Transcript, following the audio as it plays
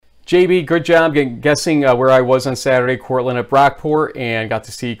JB, good job guessing where I was on Saturday, Cortland at Brockport, and got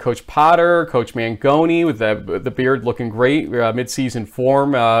to see Coach Potter, Coach Mangoni with the beard looking great, mid-season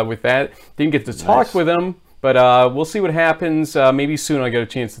form with that. Didn't get to talk with him, but we'll see what happens. Maybe soon I'll get a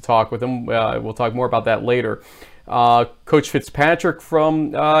chance to talk with him. We'll talk more about that later. Coach Fitzpatrick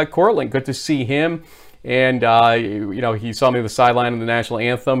from Cortland, good to see him. And, he saw me on the sideline in the national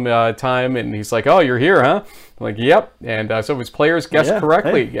anthem time, and he's like, "Oh, you're here, huh?" I'm like, "Yep." And so his players guessed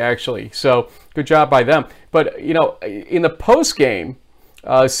correctly, actually. So good job by them. But, in the post game,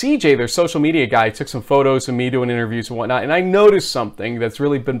 CJ, their social media guy, took some photos of me doing interviews and whatnot, and I noticed something that's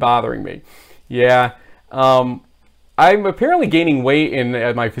really been bothering me. Yeah, I'm apparently gaining weight,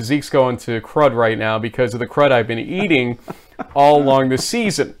 and my physique's going to crud right now because of the crud I've been eating all along the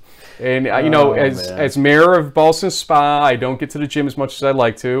season. And, as mayor of Ballston Spa, I don't get to the gym as much as I'd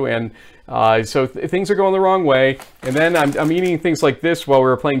like to. And so things are going the wrong way. And then I'm eating things like this while we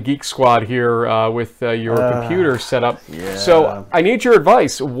were playing Geek Squad here with your computer set up. Yeah. So I need your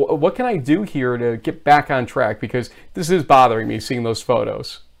advice. What can I do here to get back on track? Because this is bothering me, seeing those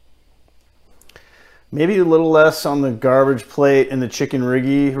photos. Maybe a little less on the garbage plate and the chicken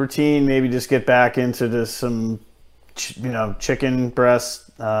riggy routine. Maybe just get back into some, chicken breast,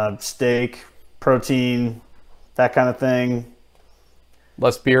 steak, protein, that kind of thing.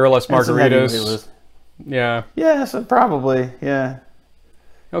 Less beer, less margaritas. Yeah. Yeah, so probably, yeah.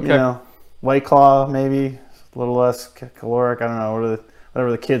 Okay. White Claw, maybe a little less caloric. I don't know,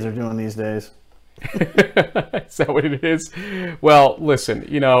 whatever the kids are doing these days. Is that what it is? Well, listen,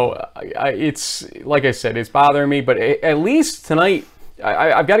 it's like I said, it's bothering me, but at least tonight,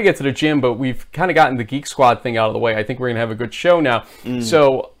 I've got to get to the gym, but we've kind of gotten the Geek Squad thing out of the way. I think we're going to have a good show now.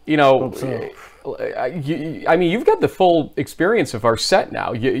 So, you've got the full experience of our set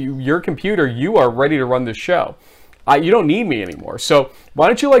now. Your computer, you are ready to run the show. You don't need me anymore. So why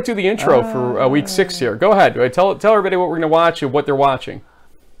don't you do the intro for week 6 here? Go ahead. Tell everybody what we're going to watch and what they're watching.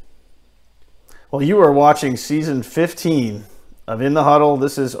 Well, you are watching season 15 of In the Huddle.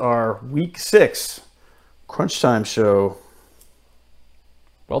 This is our week 6 Crunchtime show.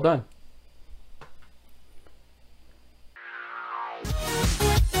 Well done.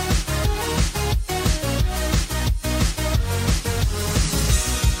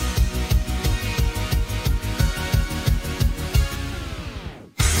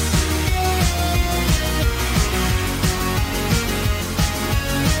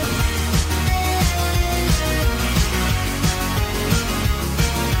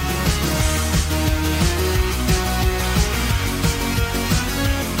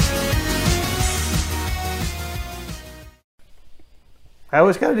 I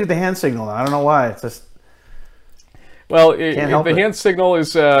always got to do the hand signal. I don't know why. It's just... Well, the hand signal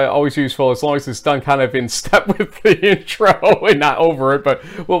is always useful as long as it's done kind of in step with the intro and not over it. But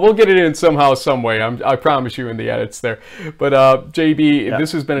we'll get it in somehow, some way. I promise you in the edits there. But JB,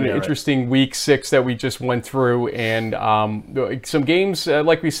 this has been an interesting week 6 that we just went through, and some games,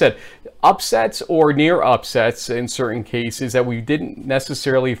 like we said, upsets or near upsets in certain cases that we didn't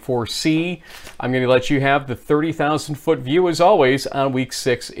necessarily foresee. I'm going to let you have the 30,000-foot view as always on week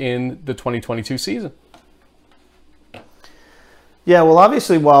 6 in the 2022 season. Yeah, well,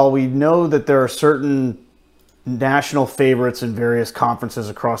 obviously, while we know that there are certain national favorites in various conferences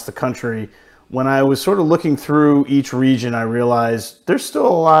across the country, when I was sort of looking through each region, I realized there's still a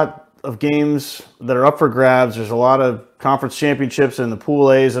lot of games that are up for grabs. There's a lot of conference championships in the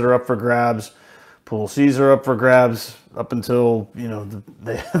Pool A's that are up for grabs. Pool C's are up for grabs up until,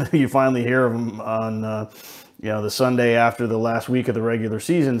 you finally hear of them on, the Sunday after the last week of the regular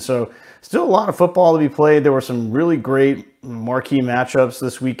season. So still a lot of football to be played. There were some really great marquee matchups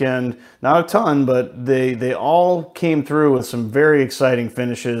this weekend. Not a ton, but they all came through with some very exciting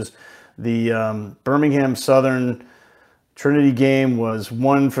finishes. The Birmingham Southern Trinity game was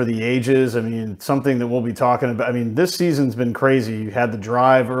one for the ages. I mean, something that we'll be talking about. I mean, this season's been crazy. You had the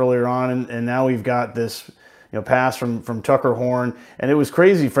drive earlier on, and now we've got this pass from Tucker Horn. And it was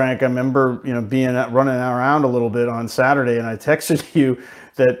crazy, Frank. I remember, running around a little bit on Saturday, and I texted you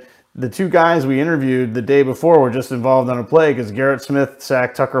that the two guys we interviewed the day before were just involved on a play because Garrett Smith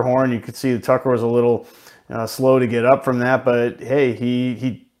sacked Tucker Horn. You could see that Tucker was a little slow to get up from that, but hey,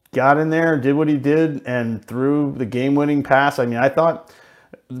 he got in there, did what he did, and threw the game-winning pass. I mean, I thought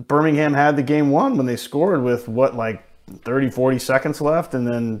Birmingham had the game won when they scored with, 30, 40 seconds left, and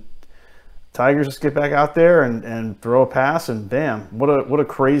then Tigers just get back out there and throw a pass, and bam, what a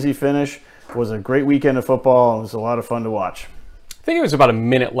crazy finish. It was a great weekend of football. It was a lot of fun to watch. I think it was about a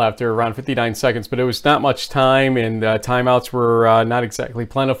minute left, or around 59 seconds, but it was not much time, and timeouts were not exactly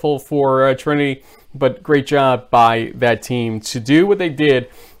plentiful for Trinity, but great job by that team to do what they did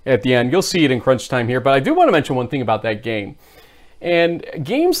at the end. You'll see it in crunch time here, but I do want to mention one thing about that game. And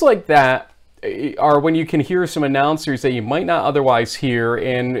games like that are when you can hear some announcers that you might not otherwise hear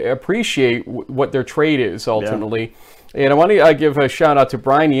and appreciate what their trade is ultimately. Yeah. And I want to give a shout out to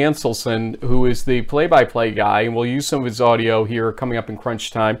Brian Yanselson, who is the play-by-play guy, and we'll use some of his audio here coming up in crunch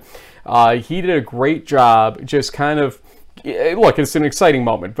time. He did a great job just kind of, look, it's an exciting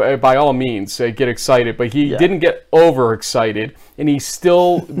moment, by all means, get excited, but he didn't get overexcited, and he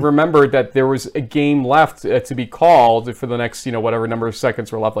still remembered that there was a game left to be called for the next, whatever number of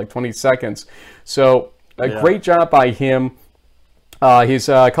seconds were left, like 20 seconds. So a great job by him. His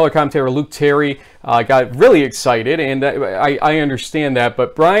color commentator, Luke Terry, got really excited, and I understand that,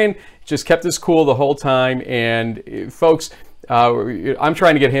 but Brian just kept his cool the whole time, and folks, I'm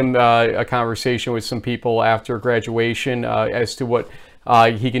trying to get him a conversation with some people after graduation as to what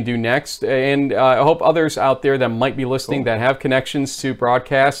he can do next. And I hope others out there that might be listening that have connections to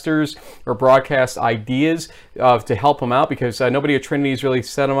broadcasters or broadcast ideas to help him out, because nobody at Trinity has really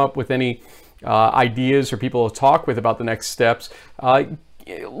set him up with any ideas or people to talk with about the next steps.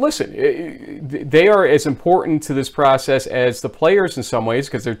 Listen, they are as important to this process as the players in some ways,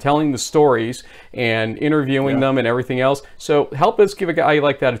 because they're telling the stories and interviewing them and everything else. So help us give a guy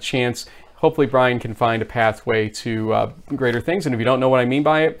like that a chance. Hopefully Brian can find a pathway to greater things. And if you don't know what I mean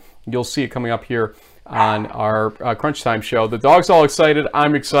by it, you'll see it coming up here on our Crunch Time show. The dog's all excited.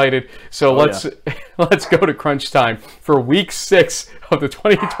 I'm excited. So let's go to Crunch Time for Week 6 of the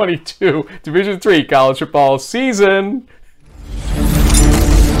 2022 Division III college football season.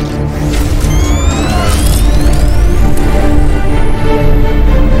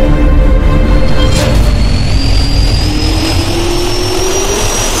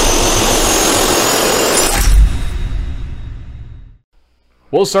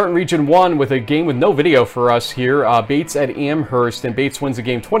 We'll start in Region 1 with a game with no video for us here. Bates at Amherst, and Bates wins the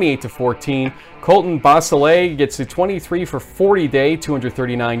game 28-14. Colton Bachelet gets a 23 for 40 day,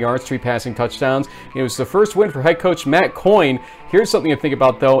 239 yards, 3 passing touchdowns. It was the first win for head coach Matt Coyne. Here's something to think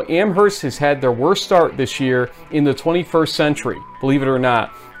about, though. Amherst has had their worst start this year in the 21st century, believe it or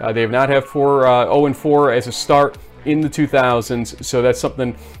not. They have not had 0-4 as a start in the 2000s, so that's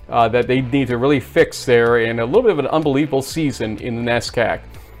something that they need to really fix there, and a little bit of an unbelievable season in the NESCAC.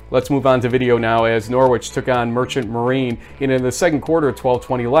 Let's move on to video now as Norwich took on Merchant Marine, and in the second quarter,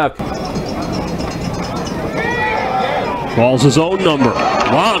 12:20 left. Calls his own number.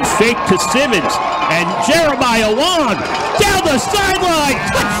 Long fake to Simmons, and Jeremiah Long down the sideline.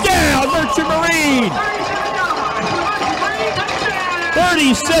 Touchdown, Merchant Marine!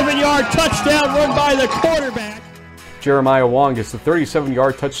 37-yard touchdown run by the quarterback. Jeremiah Wong gets the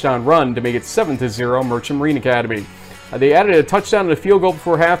 37-yard touchdown run to make it 7-0 Merchant Marine Academy. They added a touchdown and a field goal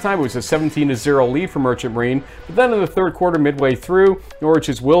before halftime. It was a 17-0 lead for Merchant Marine. But then in the third quarter, midway through,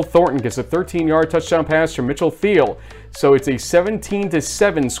 Norwich's Will Thornton gets a 13-yard touchdown pass from Mitchell Thiel. So it's a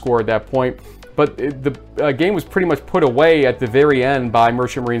 17-7 score at that point. But the game was pretty much put away at the very end by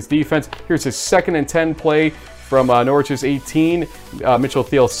Merchant Marine's defense. Here's a 2nd and 10 play from Norwich's 18. Mitchell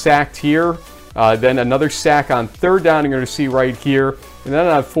Thiel sacked here. Then another sack on 3rd down, you're going to see right here. And then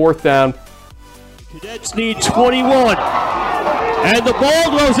on 4th down, Cadets need 21. And the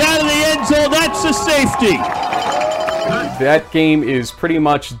ball goes out of the end zone. That's a safety. That game is pretty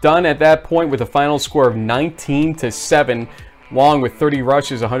much done at that point with a final score of 19-7. Long with 30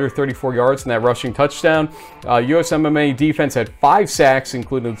 rushes, 134 yards in that rushing touchdown. USMMA defense had 5 sacks,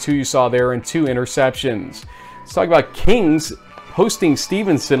 including the 2 you saw there, and 2 interceptions. Let's talk about Kings hosting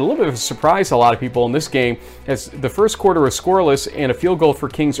Stevenson. A little bit of a surprise to a lot of people in this game, as the first quarter was scoreless and a field goal for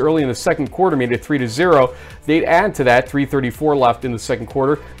Kings early in the second quarter made it 3-0. They'd add to that, 3:34 left in the second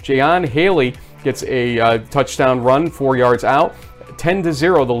quarter. Jayon Haley gets a touchdown run 4 yards out.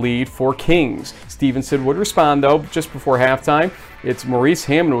 10-0 the lead for Kings. Stevenson would respond, though, just before halftime. It's Maurice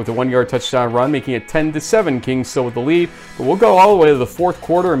Hammond with a 1-yard touchdown run, making it 10-7. Kings still with the lead. But we'll go all the way to the fourth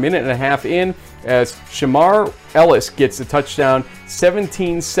quarter, a minute and a half in, as Shamar Ellis gets a touchdown,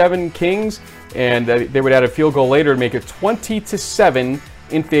 17-7 Kings, and they would add a field goal later to make it 20-7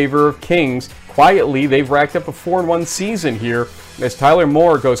 in favor of Kings. Quietly, they've racked up a 4-1 season here, as Tyler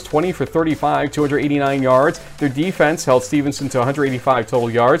Moore goes 20 for 35, 289 yards. Their defense held Stevenson to 185 total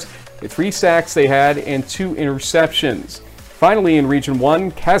yards. 3 sacks they had and 2 interceptions. Finally, in Region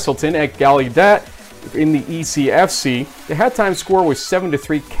 1, Castleton at Gallaudet in the ECFC. The halftime score was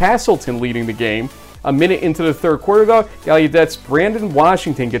 7-3, Castleton leading the game. A minute into the third quarter, though, Gallaudet's Brandon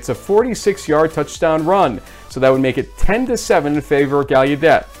Washington gets a 46-yard touchdown run. So that would make it 10-7 in favor of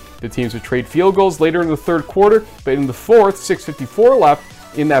Gallaudet. The teams would trade field goals later in the third quarter, but in the fourth, 6:54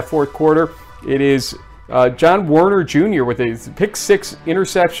 left in that fourth quarter, it is John Warner Jr. with a pick 6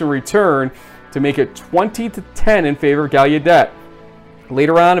 interception return to make it 20-10 in favor of Gallaudet.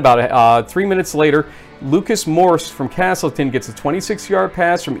 Later on, about 3 minutes later, Lucas Morse from Castleton gets a 26-yard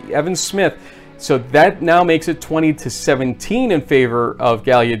pass from Evan Smith. So that now makes it 20-17 in favor of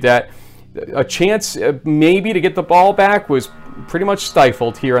Gallaudet. A chance maybe to get the ball back was pretty much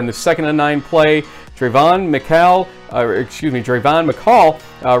stifled here on the 2nd and 9 play. Drayvon McCall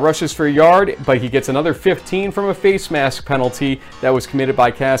rushes for a yard, but he gets another 15 from a face mask penalty that was committed by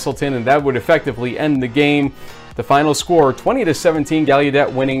Castleton, and that would effectively end the game. The final score, 20-17,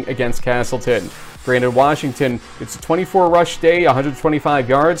 Gallaudet winning against Castleton. Brandon Washington, it's a 24 rush day, 125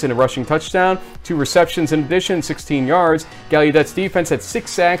 yards and a rushing touchdown, 2 receptions in addition, 16 yards. Gallaudet's defense had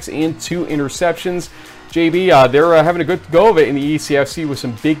 6 sacks and 2 interceptions. JB, they're having a good go of it in the ECFC with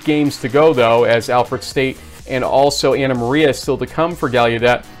some big games to go, though, as Alfred State and also Anna Maria still to come for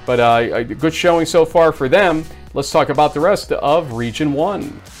Gallaudet. But a good showing so far for them. Let's talk about the rest of Region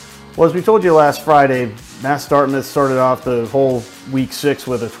 1. Well, as we told you last Friday, Mass Dartmouth started off the whole Week 6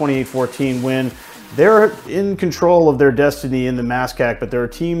 with a 28-14 win. They're in control of their destiny in the MASCAC, but there are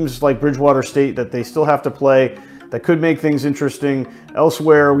teams like Bridgewater State that they still have to play that could make things interesting.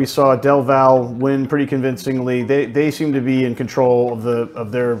 Elsewhere, we saw Del Val win pretty convincingly. They seem to be in control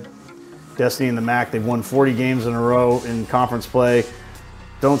of their destiny in the MAC. They've won 40 games in a row in conference play.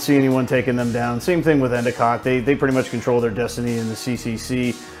 Don't see anyone taking them down. Same thing with Endicott. They pretty much control their destiny in the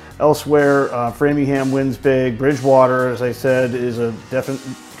CCC. Elsewhere, Framingham wins big. Bridgewater, as I said, is a definite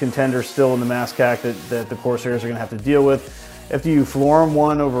contender still in the MASCAC that the Corsairs are going to have to deal with. FDU Florham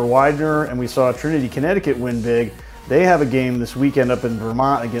won over Widener, and we saw Trinity, Connecticut win big. They have a game this weekend up in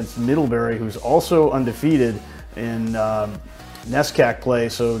Vermont against Middlebury, who's also undefeated in NESCAC play.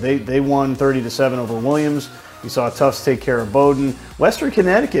 So they won 30-7 over Williams. We saw Tufts take care of Bowdoin. Western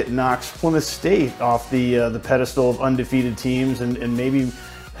Connecticut knocks Plymouth State off the pedestal of undefeated teams and maybe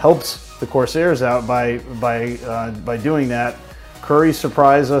helps the Corsairs out by doing that. Curry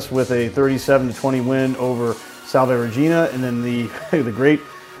surprised us with a 37-20 win over Salve Regina, and then the great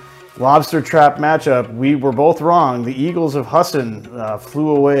lobster trap matchup. We were both wrong. The Eagles of Husson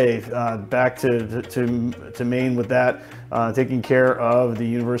flew away back to Maine with that, taking care of the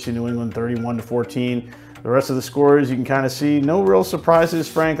University of New England 31-14. The rest of the scores you can kind of see. No real surprises,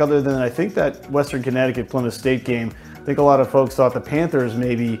 Frank, other than I think that Western Connecticut Plymouth State game. I think a lot of folks thought the Panthers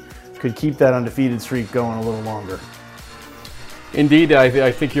maybe could keep that undefeated streak going a little longer. Indeed,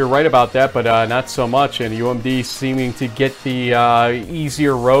 I think you're right about that, but not so much. And UMD seeming to get the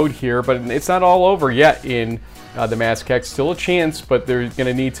easier road here, but it's not all over yet in the MASCAC. Still a chance, but they're going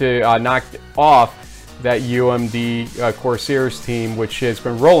to need to knock off that UMD Corsairs team, which has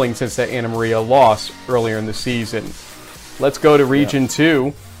been rolling since that Anna Maria loss earlier in the season. Let's go to Region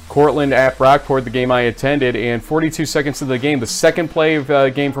 2. Cortland at Brockport, the game I attended, and 42 seconds into the game, the second play of the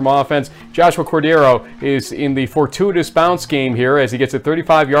game from offense, Joshua Cordero is in the fortuitous bounce game here as he gets a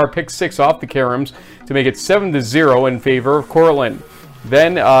 35-yard pick 6 off the Karams to make it 7-0 in favor of Cortland.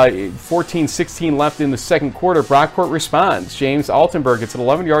 Then 14-16 left in the second quarter, Brockport responds. James Altenberg gets an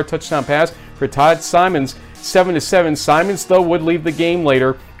 11-yard touchdown pass for Todd Simons, 7-7. Simons, though, would leave the game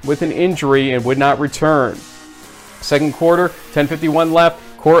later with an injury and would not return. Second quarter, 10:51 left.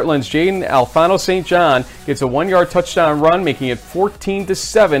 Cortland's Jaden Alfano St. John gets a 1-yard touchdown run, making it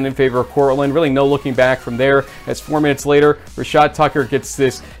 14-7 in favor of Cortland. Really no looking back from there. As 4 minutes later, Rashad Tucker gets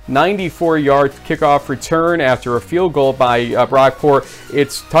this 94-yard kickoff return after a field goal by Brockport.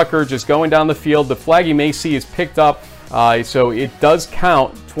 It's Tucker just going down the field. The flag you may see is picked up, so it does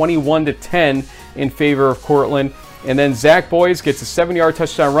count 21-10 in favor of Cortland. And then Zach Boyes gets a 7-yard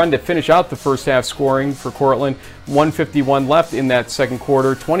touchdown run to finish out the first half scoring for Cortland. 1:51 left in that second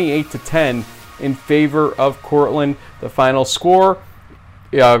quarter, 28-10 in favor of Cortland. The final score,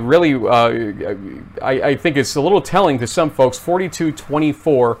 I think it's a little telling to some folks,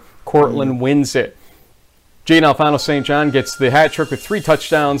 42-24, Cortland wins it. Jaden Alfano St. John gets the hat trick with 3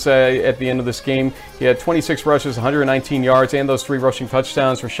 touchdowns at the end of this game. He had 26 rushes, 119 yards, and those 3 rushing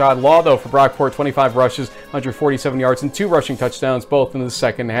touchdowns. Rashad Law, though, for Brockport, 25 rushes, 147 yards, and 2 rushing touchdowns, both in the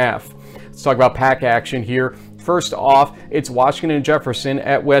second half. Let's talk about pack action here. First off, it's Washington and Jefferson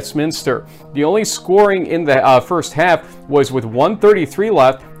at Westminster. The only scoring in the first half was with 1:33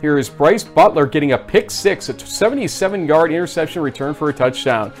 left. Here is Bryce Butler getting a pick 6, a 77-yard interception return for a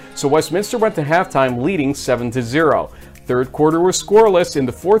touchdown. So Westminster went to halftime leading 7-0. Third quarter was scoreless. In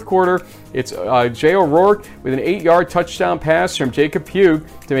the fourth quarter, it's Jay O'Rourke with an 8-yard touchdown pass from Jacob Pugh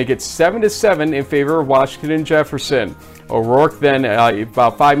to make it 7-7 in favor of Washington and Jefferson. O'Rourke then,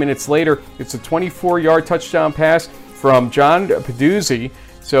 about 5 minutes later, it's a 24-yard touchdown pass from John Peduzzi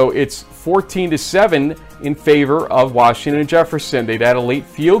So it's 14-7 in favor of Washington and Jefferson. They'd add a late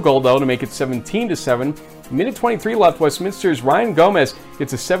field goal, though, to make it 17-7. Minute 23 left. Westminster's Ryan Gomez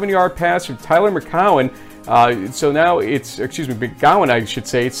gets a 7-yard pass from Tyler McGowan. So now it's, McGowan, I should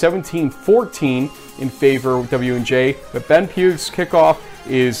say. It's 17-14 in favor of W&J. But Ben Pugh's kickoff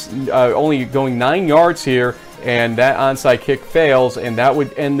is only going 9 yards here, and that onside kick fails, and that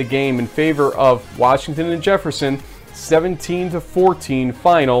would end the game in favor of Washington and Jefferson. 17-14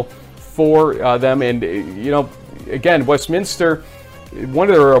 final for them. And, again, Westminster, one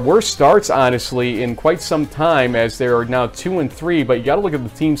of their worst starts, honestly, in quite some time, as they are now 2-3. But you got to look at the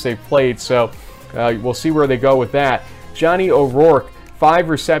teams they've played, so we'll see where they go with that. Johnny O'Rourke, 5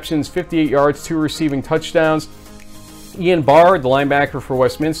 receptions, 58 yards, 2 receiving touchdowns. Ian Barr, the linebacker for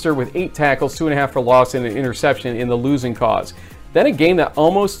Westminster, with 8 tackles, 2.5 for loss, and an interception in the losing cause. Then a game that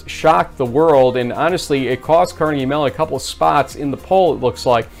almost shocked the world, and honestly, it cost Carnegie Mellon a couple of spots in the poll, it looks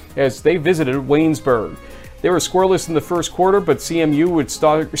like, as they visited Waynesburg. They were scoreless in the first quarter, but CMU would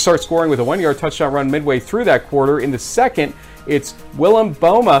start scoring with a 1-yard touchdown run midway through that quarter. In the second, it's Willem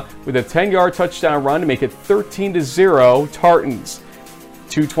Boma with a 10-yard touchdown run to make it 13-0 Tartans.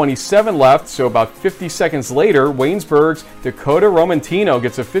 2:27 left, so about 50 seconds later, Waynesburg's Dakota Romantino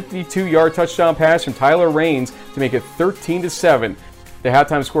gets a 52-yard touchdown pass from Tyler Raines to make it 13-7. The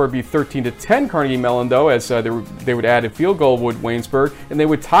halftime score would be 13-10 Carnegie Mellon, though, as they would add a field goal with Waynesburg, and they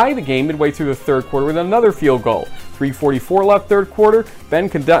would tie the game midway through the third quarter with another field goal. 3:44 left third quarter. Ben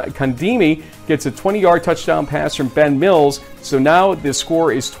Kandimi gets a 20-yard touchdown pass from Ben Mills, so now the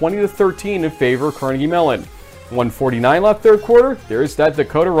score is 20-13 in favor of Carnegie Mellon. 1:49 left third quarter. There's that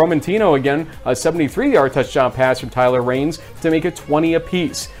Dakota Romantino again, a 73-yard touchdown pass from Tyler Raines to make it 20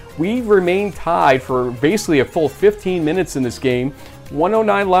 apiece. We remain tied for basically a full 15 minutes in this game.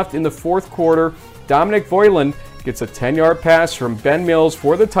 1:09 left in the fourth quarter. Dominic Voiland gets a 10-yard pass from Ben Mills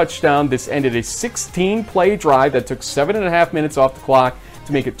for the touchdown. This ended a 16-play drive that took 7.5 minutes off the clock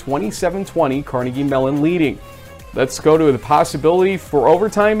to make it 27-20, Carnegie Mellon leading. Let's go to the possibility for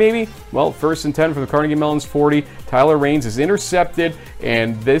overtime, maybe. Well, 1st and 10 from the Carnegie Mellon's 40. Tyler Raines is intercepted,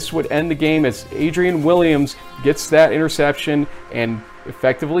 and this would end the game as Adrian Williams gets that interception and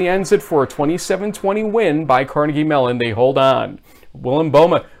effectively ends it for a 27-20 win by Carnegie Mellon. They hold on. Willem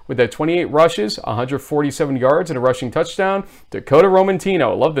Boma with that 28 rushes, 147 yards, and a rushing touchdown. Dakota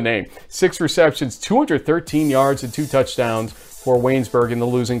Romantino, I love the name, 6 receptions, 213 yards, and 2 touchdowns for Waynesburg in the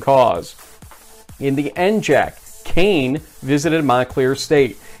losing cause. In the NJAC, Kane visited Montclair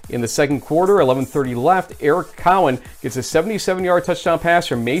State. In the second quarter, 11:30 left, Eric Cowan gets a 77-yard touchdown pass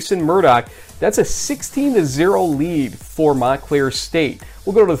from Mason Murdoch. That's a 16-0 lead for Montclair State.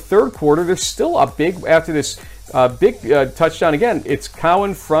 We'll go to the third quarter. There's still a big, after this big touchdown again, it's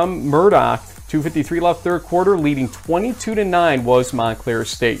Cowan from Murdoch. 2:53 left third quarter, leading 22-9 was Montclair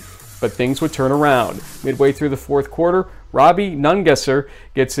State. But things would turn around. Midway through the fourth quarter, Robbie Nungesser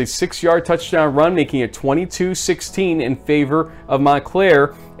gets a 6-yard touchdown run, making it 22-16 in favor of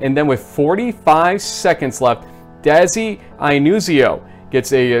Montclair. And then with 45 seconds left, Dazzy Ainuzio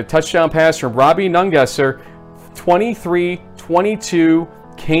gets a touchdown pass from Robbie Nungesser. 23-22,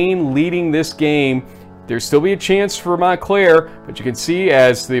 Kane leading this game. There'll still be a chance for Montclair, but you can see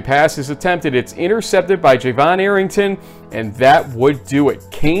as the pass is attempted, it's intercepted by Javon Arrington, and that would do it.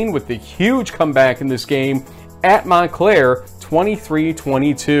 Kane with the huge comeback in this game at Montclair,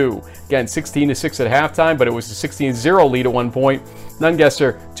 23-22. Again, 16-6 at halftime, but it was a 16-0 lead at one point.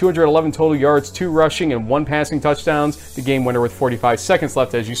 Nungesser, 211 total yards, 2 rushing, and 1 passing touchdowns. The game winner with 45 seconds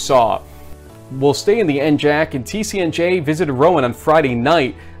left, as you saw. We'll stay in the NJAC, and TCNJ visited Rowan on Friday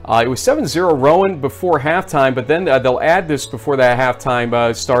night. It was 7-0 Rowan before halftime, but then they'll add this before that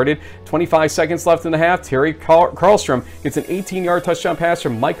halftime started. 25 seconds left in the half. Terry Karlstrom gets an 18-yard touchdown pass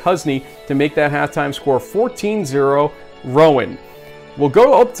from Mike Husney to make that halftime score 14-0 Rowan. We'll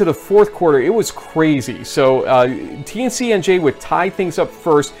go up to the fourth quarter. It was crazy. So TCNJ would tie things up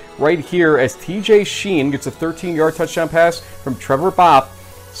first right here as TJ Sheen gets a 13-yard touchdown pass from Trevor Bopp.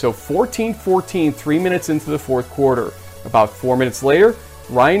 So 14-14, 3 minutes into the fourth quarter. About 4 minutes later,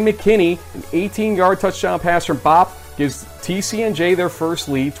 Ryan McKinney, an 18-yard touchdown pass from Bopp, gives TCNJ their first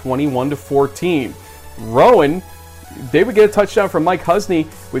lead, 21-14. Rowan, they would get a touchdown from Mike Husney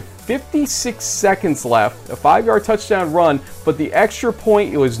with 56 seconds left, a 5-yard touchdown run, but the extra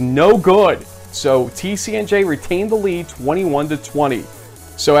point, it was no good. So TCNJ retained the lead, 21-20.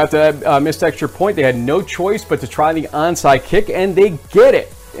 So after that missed extra point, they had no choice but to try the onside kick, and they get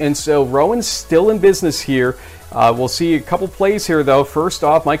it. And so Rowan's still in business here. We'll see a couple plays here, though. First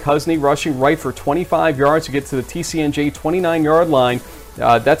off, Mike Husney rushing right for 25 yards to get to the TCNJ 29-yard line.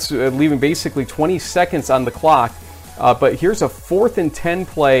 That's leaving basically 20 seconds on the clock. But here's a 4th and 10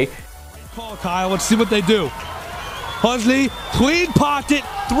 play. Call, Kyle. Let's see what they do. Hunsley, clean pocket,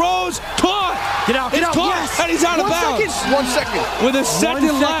 throws, caught. Get out, it's caught, yes. And he's out of bounds. 1 second. With a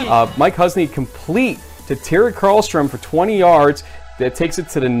second left. Mike Husney complete to Terry Karlstrom for 20 yards. That takes it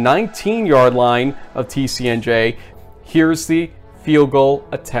to the 19-yard line of TCNJ. Here's the field goal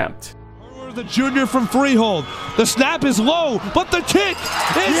attempt. The junior from Freehold. The snap is low, but the kick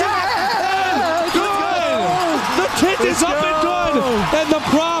is good. The kick is up and good, and the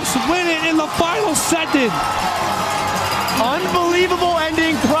Profs win it in the final second. Unbelievable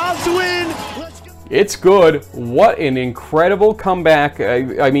ending. Profs win. It's good. What an incredible comeback.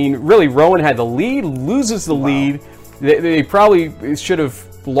 I mean, really, Rowan had the lead, loses the lead. They probably should have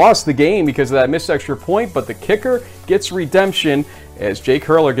lost the game because of that missed extra point, but the kicker gets redemption as Jake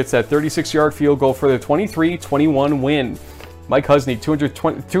Hurler gets that 36-yard field goal for the 23-21 win. Mike Husney,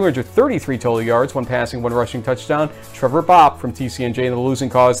 233 total yards, 1 passing, 1 rushing touchdown. Trevor Bopp from TCNJ in the losing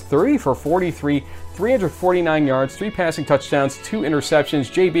cause, 30 for 43, 349 yards, 3 passing touchdowns, 2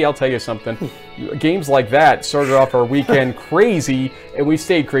 interceptions. JB, I'll tell you something. Games like that started off our weekend crazy, and we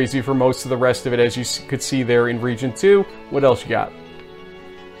stayed crazy for most of the rest of it, as you could see there in Region 2. What else you got?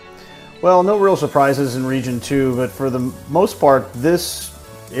 Well, no real surprises in Region 2, but for the most part, this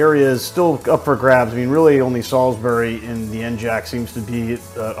area is still up for grabs. I mean, really only Salisbury in the NJAC seems to be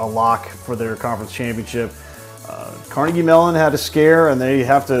a lock for their conference championship. Carnegie Mellon had a scare, and they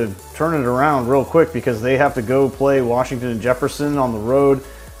have to turn it around real quick because they have to go play Washington and Jefferson on the road.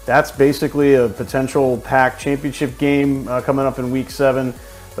 That's basically a potential PAC championship game coming up in Week 7.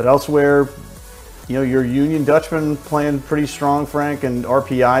 But elsewhere, you know, your Union Dutchman playing pretty strong, Frank, and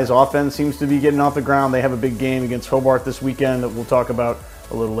RPI's offense seems to be getting off the ground. They have a big game against Hobart this weekend that we'll talk about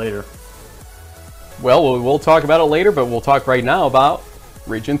a little later. Well, we'll talk about it later, but we'll talk right now about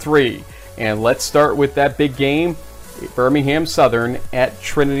Region 3. And let's start with that big game, Birmingham Southern at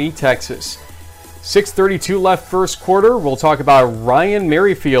Trinity, Texas. 6:32 left first quarter. We'll talk about Ryan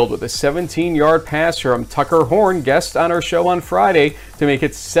Merrifield with a 17-yard pass from Tucker Horn, guest on our show on Friday, to make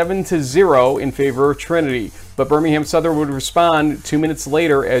it 7-0 in favor of Trinity. But Birmingham Southern would respond 2 minutes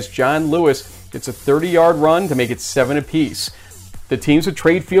later as John Lewis gets a 30-yard run to make it 7 apiece. The teams would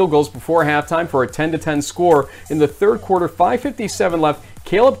trade field goals before halftime for a 10-10 score. In the third quarter, 5:57 left,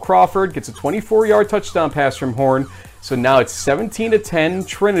 Caleb Crawford gets a 24-yard touchdown pass from Horn. So now it's 17-10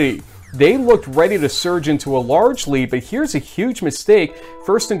 Trinity. They looked ready to surge into a large lead, but here's a huge mistake.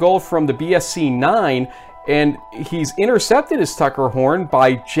 First and goal from the BSC 9, and he's intercepted as Tucker Horn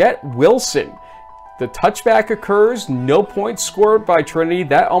by Jet Wilson. The touchback occurs, no points scored by Trinity.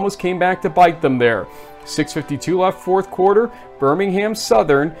 That almost came back to bite them there. 6:52 left fourth quarter. Birmingham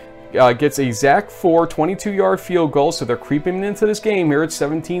Southern gets a Zach 4 22-yard field goal, so they're creeping into this game here at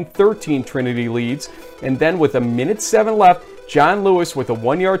 17-13 Trinity leads. And then with 1:07 left, John Lewis with a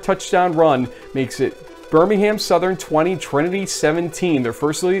 1-yard touchdown run makes it Birmingham Southern 20, Trinity 17, their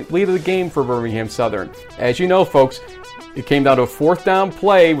first lead of the game for Birmingham Southern. As you know, folks, it came down to a 4th down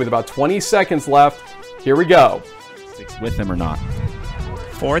play with about 20 seconds left. Here we go. With him or not.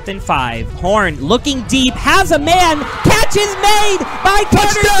 4th and 5. Horn looking deep, has a man. Catch is made by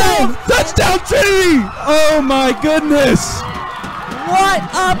Carter Self. Touchdown Trinity! Oh my goodness! What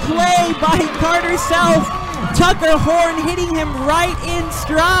a play by Carter Self. Tucker Horn hitting him right in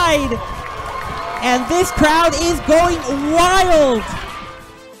stride. And this crowd is going wild.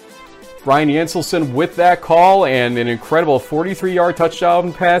 Ryan Yanselson with that call, and an incredible 43-yard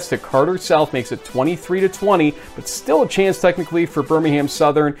touchdown pass to Carter South makes it 23-20, but still a chance technically for Birmingham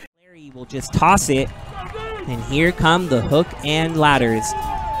Southern. Larry will just toss it, and here come the hook and ladders.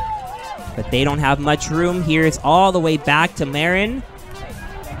 But they don't have much room. Here's all the way back to Marin.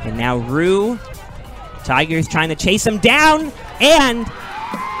 And now Rue. Tigers trying to chase him down, and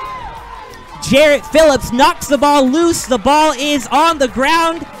Jarrett Phillips knocks the ball loose. The ball is on the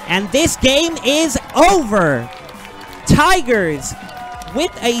ground, and this game is over. Tigers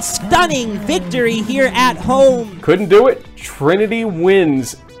with a stunning victory here at home. Couldn't do it. Trinity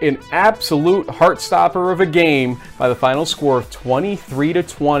wins an absolute heart-stopper of a game by the final score of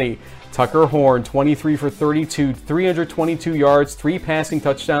 23-20. Tucker Horn, 23 for 32, 322 yards, 3 passing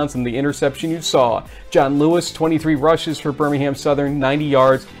touchdowns, and the interception you saw. John Lewis, 23 rushes for Birmingham Southern, 90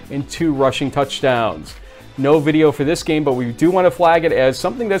 yards, and 2 rushing touchdowns. No video for this game, but we do want to flag it as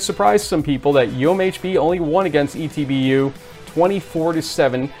something that surprised some people, that UMHB only won against ETBU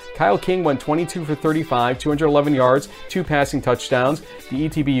 24-7. Kyle King went 22 for 35, 211 yards, 2 passing touchdowns. The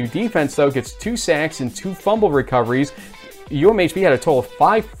ETBU defense, though, gets 2 sacks and 2 fumble recoveries. UMHB had a total of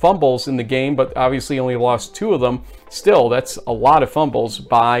 5 fumbles in the game, but obviously only lost 2 of them. Still, that's a lot of fumbles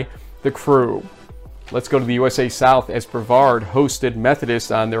by the crew. Let's go to the USA South as Brevard hosted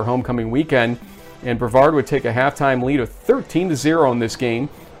Methodist on their homecoming weekend. And Brevard would take a halftime lead of 13-0 in this game.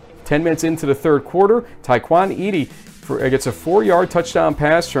 10 minutes into the third quarter, Taekwon Edie gets a 4-yard touchdown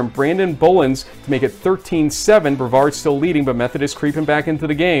pass from Brandon Bullens to make it 13-7. Brevard still leading, but Methodist creeping back into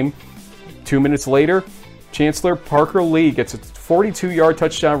the game. 2 minutes later, Chancellor Parker Lee gets a 42-yard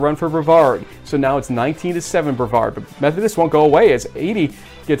touchdown run for Brevard. So now it's 19-7 Brevard. But Methodist won't go away as 80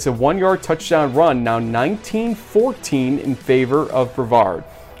 gets a 1-yard touchdown run, now 19-14 in favor of Brevard.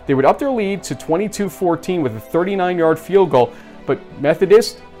 They would up their lead to 22-14 with a 39-yard field goal, but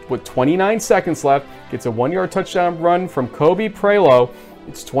Methodist, with 29 seconds left, gets a 1-yard touchdown run from Kobe Prelo.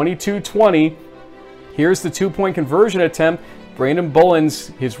 It's 22-20. Here's the 2-point conversion attempt. Brandon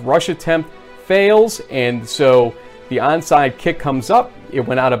Bullens, his rush attempt fails, and so the onside kick comes up. It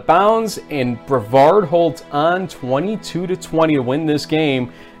went out of bounds, and Brevard holds on 22-20 to win this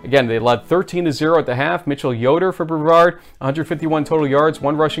game. Again, they led 13-0 at the half. Mitchell Yoder for Brevard, 151 total yards,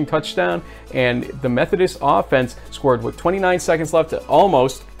 1 rushing touchdown, and the Methodist offense scored with 29 seconds left to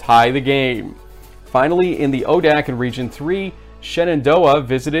almost tie the game. Finally, in the ODAC in Region 3, Shenandoah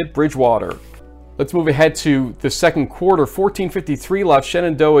visited Bridgewater. Let's move ahead to the second quarter. 14:53 left.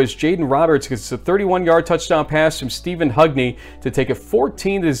 Shenandoah's Jaden Roberts gets a 31-yard touchdown pass from Stephen Hugney to take a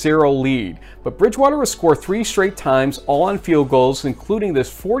 14-0 lead. But Bridgewater will score 3 straight times, all on field goals, including this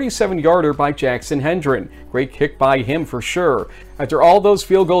 47-yarder by Jackson Hendren. Great kick by him for sure. After all those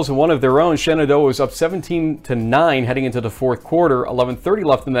field goals and one of their own, Shenandoah was up 17-9 heading into the fourth quarter. 11:30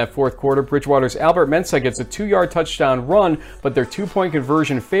 left in that fourth quarter. Bridgewater's Albert Mensah gets a 2-yard touchdown run, but their 2-point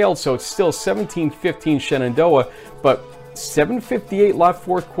conversion failed, so it's still 17-15 Shenandoah. But 7:58 left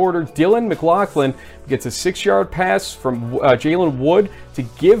fourth quarter. Dylan McLaughlin gets a 6-yard pass from Jalen Wood to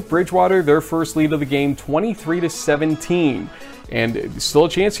give Bridgewater their first lead of the game, 23-17. And still a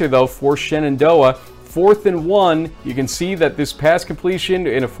chance here though for Shenandoah. 4th and 1, you can see that this pass completion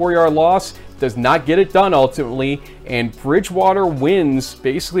in a 4-yard loss does not get it done ultimately, and Bridgewater wins,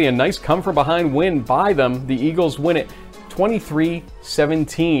 basically a nice come from behind win by them. The Eagles win it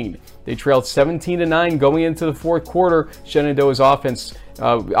 23-17. They trailed 17-9 going into the fourth quarter. Shenandoah's offense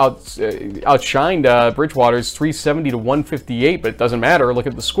outshined Bridgewater's 370-158, but it doesn't matter. Look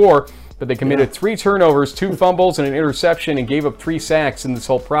at the score. But they committed 3 turnovers, 2 fumbles, and an interception, and gave up 3 sacks in this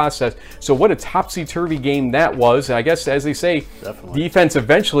whole process. So what a topsy-turvy game that was. And I guess, as they say, defense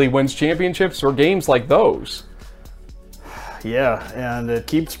eventually wins championships or games like those. Yeah, and it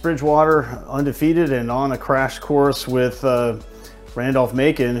keeps Bridgewater undefeated and on a crash course with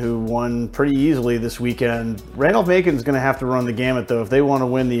Randolph-Macon, who won pretty easily this weekend. Randolph-Macon's going to have to run the gamut, though. If they want to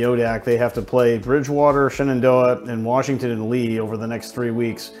win the ODAC, they have to play Bridgewater, Shenandoah, and Washington and Lee over the next 3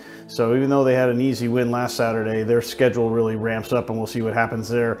 weeks. So even though they had an easy win last Saturday, their schedule really ramps up, and we'll see what happens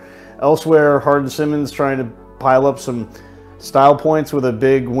there. Elsewhere, Hardin-Simmons trying to pile up some style points with a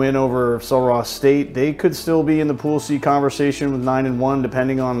big win over Sul Ross State. They could still be in the Pool C conversation with 9-1,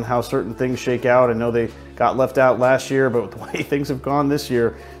 depending on how certain things shake out. I know they got left out last year, but with the way things have gone this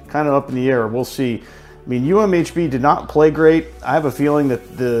year, kind of up in the air. We'll see. I mean, UMHB did not play great. I have a feeling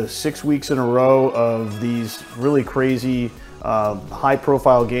that the 6 weeks in a row of these really crazy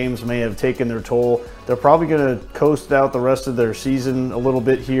high-profile games may have taken their toll. They're probably going to coast out the rest of their season a little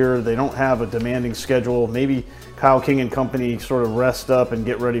bit here. They don't have a demanding schedule. Maybe Kyle King and company sort of rest up and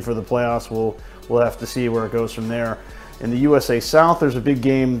get ready for the playoffs. We'll have to see where it goes from there. In the USA South, there's a big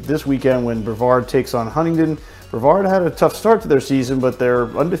game this weekend when Brevard takes on Huntingdon. Brevard had a tough start to their season, but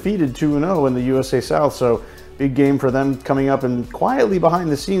they're undefeated 2-0 in the USA South, so big game for them coming up. And quietly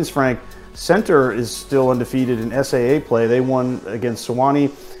behind the scenes, Frank, Center is still undefeated in SAA play. They won against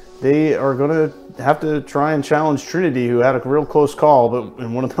Sewanee. They are going to have to try and challenge Trinity, who had a real close call, but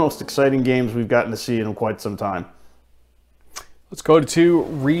in one of the most exciting games we've gotten to see in quite some time. Let's go to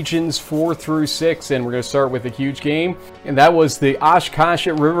regions 4 through 6, and we're going to start with a huge game, and that was the Oshkosh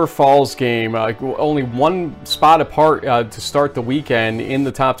at River Falls game. Only one spot apart to start the weekend in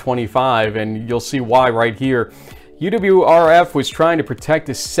the top 25, and you'll see why right here. UWRF was trying to protect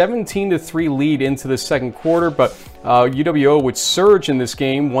a 17-3 lead into the second quarter, but UWO would surge in this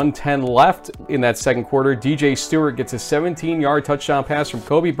game. 1:10 left in that second quarter. DJ Stewart gets a 17-yard touchdown pass from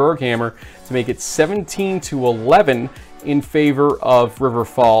Kobe Berghammer to make it 17-11 in favor of River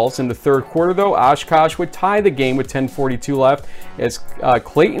Falls. In the third quarter, though, Oshkosh would tie the game with 10:42 left as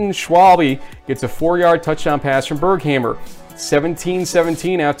Clayton Schwalbe gets a 4-yard touchdown pass from Berghammer.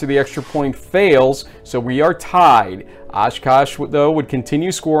 17-17 after the extra point fails, so we are tied. Oshkosh, though, would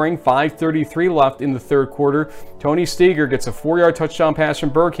continue scoring. 5:33 left in the third quarter. Tony Steger gets a 4-yard touchdown pass from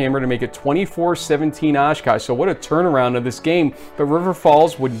Berghammer to make it 24-17 Oshkosh. So what a turnaround of this game. But River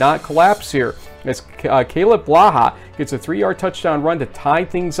Falls would not collapse here, as Caleb Blaha gets a 3-yard touchdown run to tie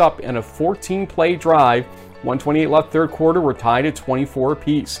things up in a 14-play drive. 1:28 left third quarter. We're tied at 24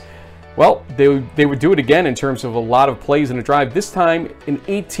 apiece. Well, they would do it again in terms of a lot of plays in a drive. This time, an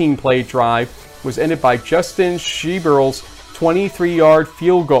 18-play drive was ended by Justin Schieberl's 23-yard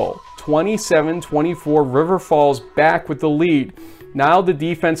field goal. 27-24, River Falls back with the lead. Now the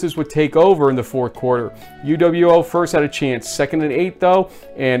defenses would take over in the fourth quarter. UWO first had a chance, 2nd and 8 though,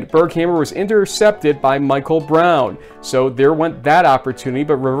 and Berghammer was intercepted by Michael Brown. So there went that opportunity,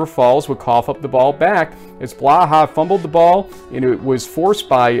 but River Falls would cough up the ball back as Blaha fumbled the ball, and it was forced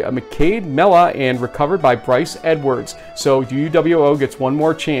by McCade Mella and recovered by Bryce Edwards. So UWO gets one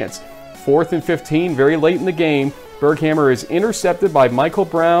more chance. 4th and 15, very late in the game. Berghammer is intercepted by Michael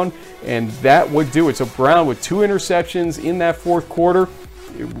Brown, and that would do it. So Brown with 2 interceptions in that fourth quarter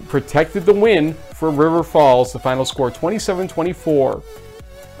protected the win for River Falls. The final score 27-24.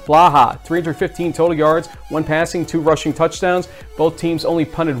 Blaha, 315 total yards, 1 passing, 2 rushing touchdowns. Both teams only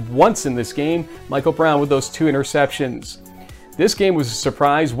punted once in this game. Michael Brown with those 2 interceptions. This game was a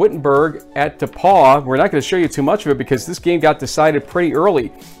surprise. Wittenberg at DePaul. We're not going to show you too much of it because this game got decided pretty early.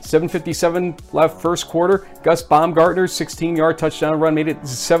 7:57 left first quarter. Gus Baumgartner's 16-yard touchdown run made it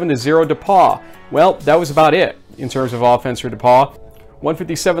 7-0 DePaul. Well, that was about it in terms of offense for DePaul.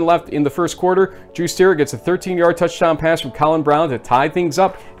 1:57 left in the first quarter. Drew Steer gets a 13-yard touchdown pass from Colin Brown to tie things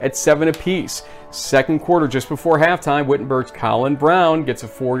up at 7 apiece. Second quarter, just before halftime, Wittenberg's Colin Brown gets a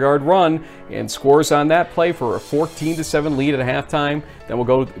 4-yard run and scores on that play for a 14-7 lead at halftime. Then we'll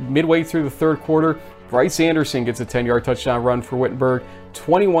go midway through the third quarter. Bryce Anderson gets a 10-yard touchdown run for Wittenberg,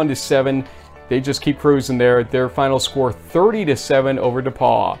 21-7. They just keep cruising there. Their final score 30-7 over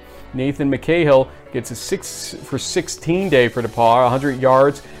DePaul. Nathan McCahill gets a 6 for 16 day for DePaul, 100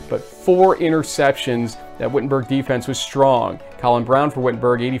 yards, but 4 interceptions. That Wittenberg defense was strong. Colin Brown for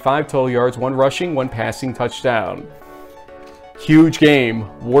Wittenberg, 85 total yards, 1 rushing, 1 passing touchdown. Huge game.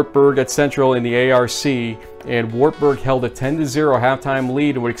 Wartburg at Central in the ARC, and Wartburg held a 10-0 halftime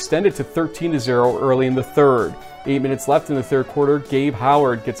lead and would extend it to 13-0 early in the third. 8 minutes left in the third quarter. Gabe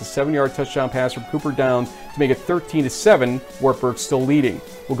Howard gets a 7-yard touchdown pass from Cooper Downs to make it 13-7. Wartburg still leading.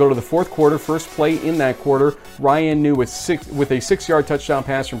 We'll go to the fourth quarter. First play in that quarter. Ryan New with a 6-yard touchdown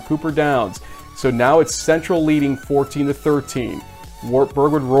pass from Cooper Downs. So now it's Central leading 14-13.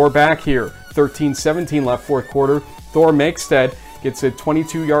 Wartburg would roar back here. 13-17 left fourth quarter. Thor Makestead gets a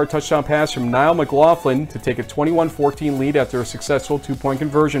 22-yard touchdown pass from Niall McLaughlin to take a 21-14 lead after a successful 2-point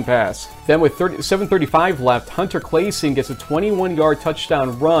conversion pass. Then with 7:35 left, Hunter Clayson gets a 21-yard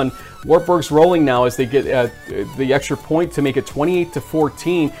touchdown run. Wartburg's rolling now as they get the extra point to make it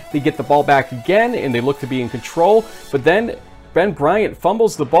 28-14. They get the ball back again, and they look to be in control. But then Ben Bryant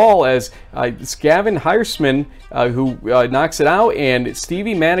fumbles the ball as it's Gavin Heirsman who knocks it out, and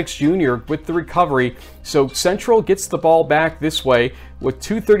Stevie Maddox Jr. with the recovery. So Central gets the ball back this way. With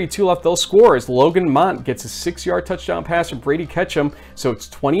 2:32 left, they'll score as Logan Mont gets a 6-yard touchdown pass from Brady Ketchum. So it's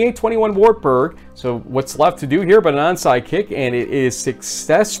 28-21 Wartburg. So what's left to do here but an onside kick, and it is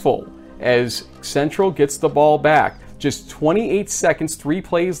successful as Central gets the ball back. Just 28 seconds, 3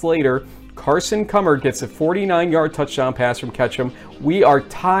 plays later, Carson Cummer gets a 49-yard touchdown pass from Ketchum. We are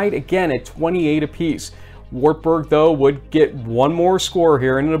tied again at 28 apiece. Wartburg, though, would get one more score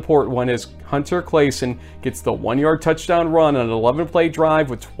here, and an important one as Hunter Clayson gets the 1-yard touchdown run on an 11-play drive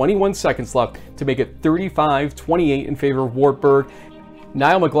with 21 seconds left to make it 35-28 in favor of Wartburg.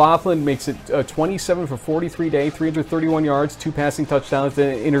 Niall McLaughlin makes it 27 for 43 day, 331 yards, 2 passing touchdowns,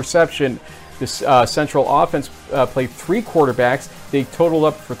 and an interception. This Central offense played 3 quarterbacks. They totaled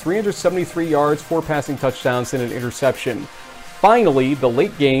up for 373 yards, 4 passing touchdowns, and an interception. Finally, the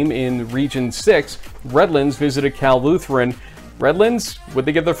late game in Region 6, Redlands visited Cal Lutheran. Redlands, would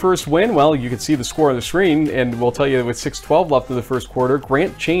they get their first win? Well, you can see the score on the screen, and we'll tell you with 6:12 left in the first quarter,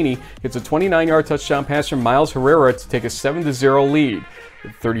 Grant Cheney gets a 29-yard touchdown pass from Miles Herrera to take a 7-0 lead.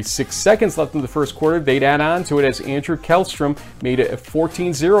 With 36 seconds left in the first quarter, they'd add on to it as Andrew Kellstrom made it a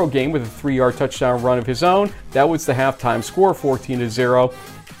 14-0 game with a 3-yard touchdown run of his own. That was the halftime score, 14-0.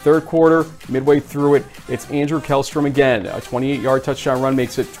 Third quarter, midway through it, it's Andrew Kellstrom again. A 28-yard touchdown run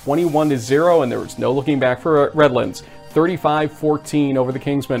makes it 21-0, and there was no looking back for Redlands. 35-14 over the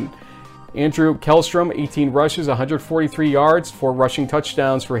Kingsmen. Andrew Kellstrom, 18 rushes, 143 yards, 4 rushing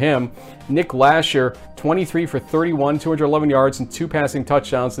touchdowns for him. Nick Lasher, 23 for 31, 211 yards, and 2 passing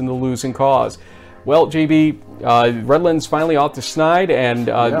touchdowns in the losing cause. Well, JB, Redlands finally off the schneid,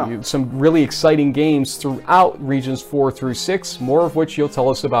 and some really exciting games throughout Regions 4 through 6, more of which you'll tell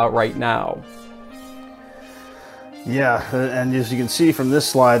us about right now. Yeah, and as you can see from this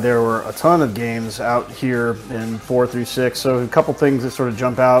slide, there were a ton of games out here in 4 through 6. So a couple things that sort of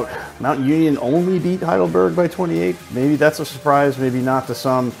jump out. Mount Union only beat Heidelberg by 28. Maybe that's a surprise, maybe not to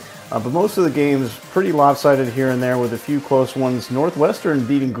some. But most of the games pretty lopsided here and there with a few close ones. Northwestern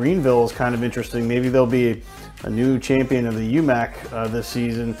beating Greenville is kind of interesting. Maybe they'll be a new champion of the UMAC this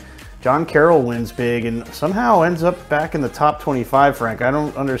season. John Carroll wins big and somehow ends up back in the top 25, Frank. I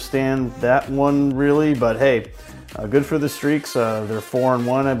don't understand that one really, but hey, good for the Streaks. They're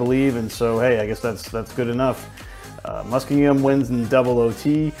 4-1, I believe, and so hey, I guess that's good enough. Muskingum wins in double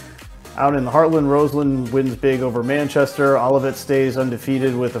OT. Out in the Heartland, Roseland wins big over Manchester. Olivet stays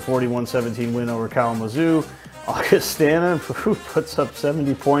undefeated with a 41-17 win over Kalamazoo. Augustana puts up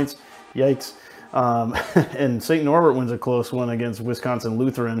 70 points. Yikes. And St. Norbert wins a close one against Wisconsin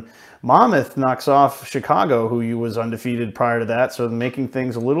Lutheran. Monmouth knocks off Chicago, who was undefeated prior to that, so making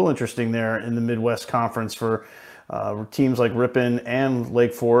things a little interesting there in the Midwest Conference for teams like Ripon and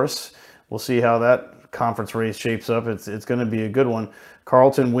Lake Forest. We'll see how that conference race shapes up. It's going to be a good one.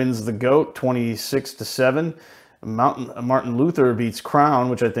 Carleton wins the GOAT 26-7. Martin Luther beats Crown,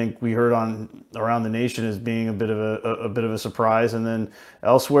 which I think we heard on around the nation as being a bit of a surprise. And then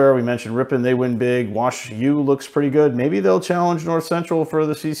elsewhere, we mentioned Ripon, they win big. Wash U looks pretty good. Maybe they'll challenge North Central for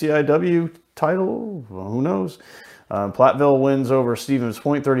the CCIW title. Well, who knows? Platteville wins over Stevens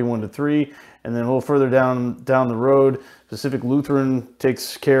Point 31-3. And then a little further down the road, Pacific Lutheran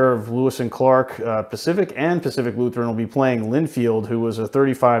takes care of Lewis and Clark. Pacific Lutheran will be playing Linfield, who was a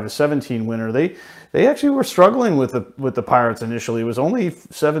 35-17 winner. They actually were struggling with the Pirates initially. It was only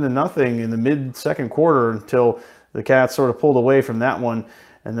 7-0 in the mid-second quarter until the Cats sort of pulled away from that one.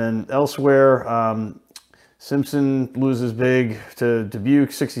 And then elsewhere, Simpson loses big to Dubuque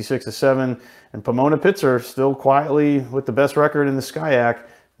 66-7, and Pomona Pitzer still quietly with the best record in the SCIAC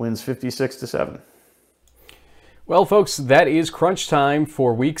wins 56-7. Well, folks, that is crunch time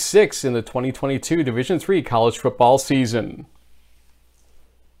for Week 6 in the 2022 Division III college football season.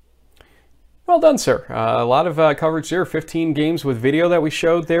 Well done, sir. A lot of coverage there. 15 games with video that we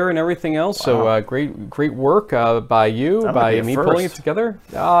showed there and everything else. Wow. So great work by you, by me pulling it together.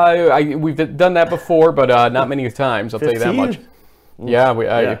 We've done that before, but not many times. I'll 15? Tell you that much. Yeah,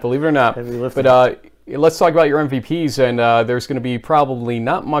 believe it or not. But let's talk about your MVPs, and there's going to be probably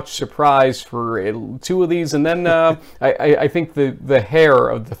not much surprise for two of these, and then I think the hair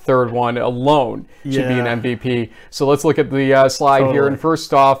of the third one alone should be an MVP. So let's look at the slide here, and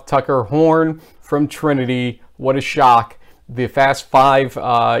first off, Tucker Horn from Trinity. What a shock. The Fast Five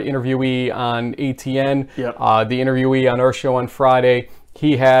interviewee on ATN, the interviewee on our show on Friday.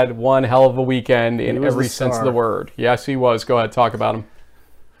 He had one hell of a weekend in every sense of the word. Yes, he was. Go ahead, talk about him.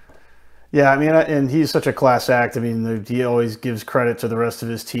 Yeah, I mean, and he's such a class act. I mean, he always gives credit to the rest of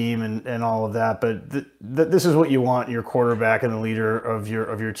his team and all of that. But this is what you want in your quarterback and the leader of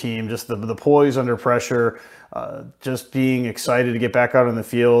your team. Just the poise under pressure, just being excited to get back out on the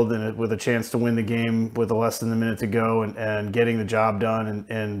field and with a chance to win the game with less than a minute to go and getting the job done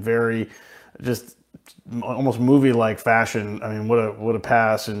and very just almost movie-like fashion. I mean, what a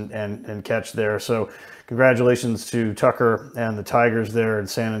pass and catch there. So congratulations to Tucker and the Tigers there in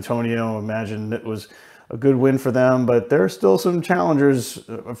San Antonio. Imagine it was a good win for them, but there are still some challengers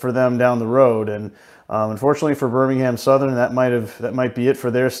for them down the road. And unfortunately for Birmingham Southern, that might be it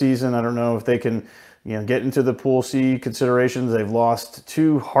for their season. I don't know if they can get into the Pool C considerations. They've lost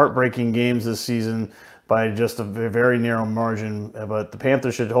two heartbreaking games this season by just a very narrow margin, but the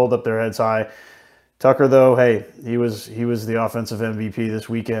Panthers should hold up their heads high. Tucker, though, hey, he was the offensive MVP this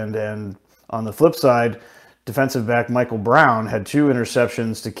weekend. And on the flip side, defensive back Michael Brown had 2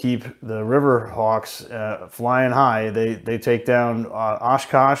 interceptions to keep the Riverhawks flying high. They take down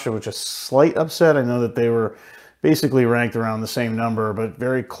Oshkosh, which is a slight upset. I know that they were basically ranked around the same number, but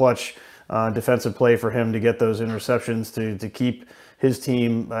very clutch defensive play for him to get those interceptions to keep his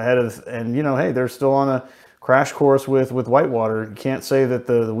team ahead of. And hey, they're still on a crash course with Whitewater. You can't say that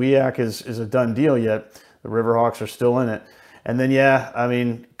the WEAC is a done deal yet. The Riverhawks are still in it. And then, I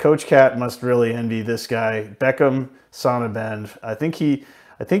mean, Coach Cat must really envy this guy, Beckham Sonnabend. I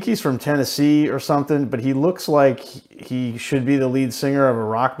think he's from Tennessee or something, but he looks like he should be the lead singer of a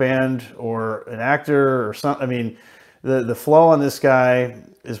rock band or an actor or something. I mean, the flow on this guy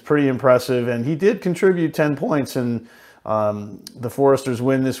is pretty impressive, and he did contribute 10 points in the Foresters'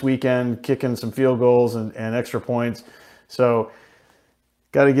 win this weekend, kicking some field goals and extra points. So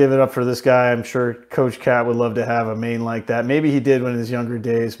got to give it up for this guy. I'm sure Coach Cat would love to have a main like that. Maybe he did in his younger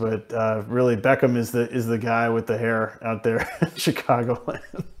days, but really Beckham is the guy with the hair out there in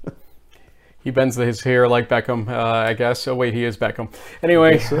Chicagoland. He bends his hair like Beckham, I guess. Oh, wait, he is Beckham.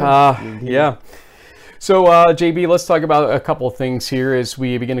 Anyway, yeah. So, JB, let's talk about a couple of things here as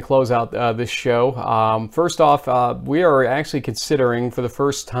we begin to close out this show. First off, we are actually considering for the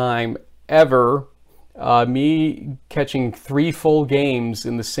first time ever me catching 3 full games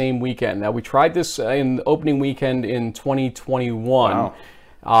in the same weekend. Now, we tried this in the opening weekend in 2021. Wow.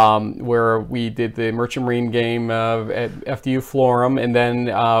 Where we did the Merchant Marine game at FDU Florham, and then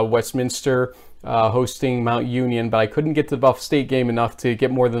Westminster hosting Mount Union, but I couldn't get to the Buff State game enough to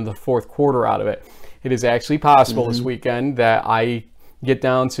get more than the 4th quarter out of it. It is actually possible this weekend that I get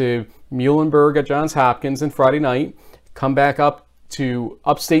down to Muhlenberg at Johns Hopkins on Friday night, come back up to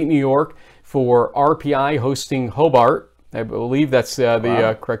upstate New York for RPI hosting Hobart. I believe that's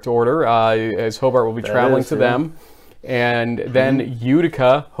the correct order, as Hobart will be traveling to them. And then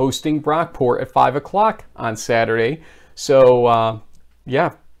Utica hosting Brockport at 5 o'clock on Saturday. So,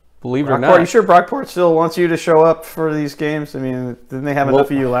 yeah, believe it or not. Are you sure Brockport still wants you to show up for these games? I mean, didn't they have enough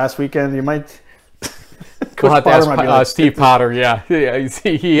of you last weekend? You might... We'll have to ask Steve Potter, yeah.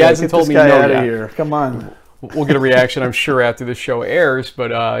 He hasn't told me no yet. Here. Come on. We'll get a reaction, I'm sure, after the show airs, but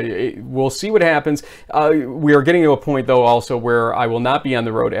we'll see what happens. We are getting to a point, though, also where I will not be on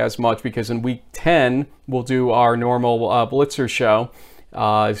the road as much because in week 10, we'll do our normal Blitzer show.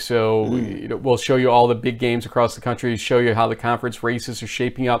 We'll show you all the big games across the country, show you how the conference races are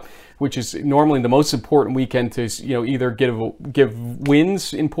shaping up, which is normally the most important weekend to either give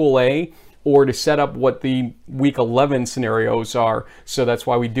wins in Pool A or to set up what the week 11 scenarios are. So that's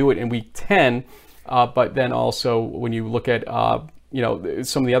why we do it in week 10. But then also when you look at some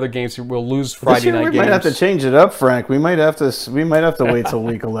of the other games, we'll lose Friday night games. We might have to change it up, Frank. We might have to wait till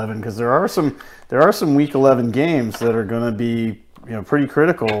week 11 because there are some week 11 games that are going to be pretty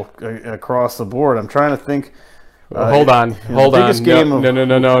critical across the board. I'm trying to think. Hold on. No.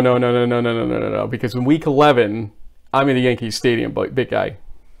 Because in week 11, I'm in the Yankee Stadium, big guy.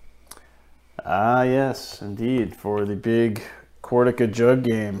 Ah, yes, indeed, for the big Cortica Jug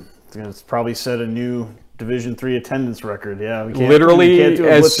game. It's probably set a new Division III attendance record. Yeah, we can't do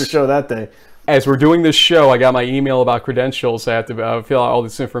a Blitzer show that day. As we're doing this show, I got my email about credentials. I have to fill out all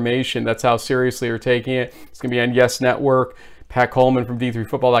this information. That's how seriously we're taking it. It's going to be on Yes Network. Pat Coleman from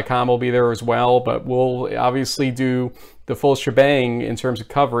D3Football.com will be there as well. But we'll obviously do the full shebang in terms of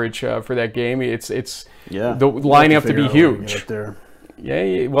coverage for that game. The line have to be huge.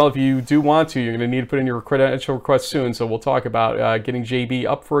 Yeah, well, if you do want to, you're going to need to put in your credential request soon. So we'll talk about getting JB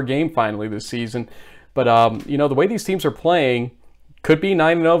up for a game finally this season. But, the way these teams are playing could be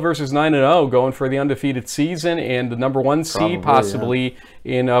 9-0 versus 9-0 going for the undefeated season and the number 1 seed possibly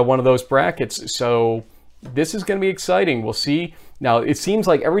in one of those brackets. So this is going to be exciting. We'll see. Now, it seems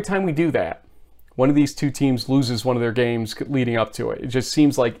like every time we do that, one of these two teams loses one of their games leading up to it. It just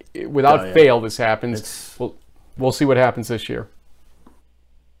seems like without fail this happens. We'll see what happens this year.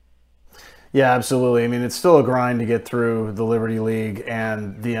 Yeah, absolutely. I mean, it's still a grind to get through the Liberty League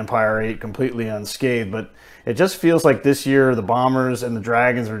and the Empire 8 completely unscathed, but it just feels like this year the Bombers and the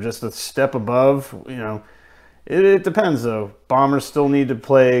Dragons are just a step above. It depends, though. Bombers still need to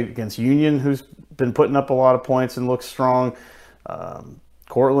play against Union, who's been putting up a lot of points and looks strong.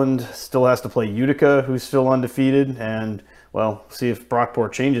 Cortland still has to play Utica, who's still undefeated, and, well, see if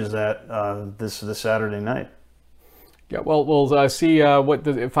Brockport changes that this Saturday night. Yeah, well, we'll see what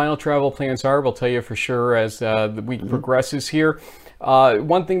the final travel plans are. We'll tell you for sure as the week progresses here.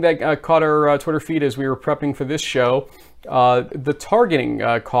 One thing that caught our Twitter feed as we were prepping for this show, the targeting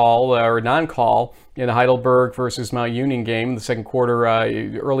call or non-call in the Heidelberg versus Mount Union game in the second quarter,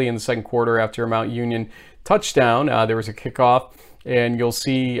 early in the second quarter after a Mount Union touchdown. There was a kickoff, and you'll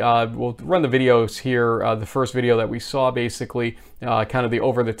see, we'll run the videos here, the first video that we saw basically, kind of the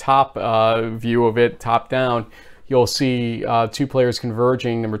over-the-top view of it, top-down. You'll see 2 players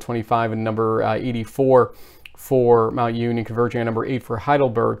converging, number 25 and number 84 for Mount Union, converging on number 8 for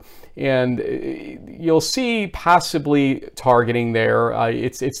Heidelberg. And you'll see possibly targeting there.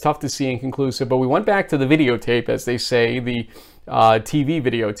 It's tough to see inconclusive, but we went back to the videotape, as they say, the TV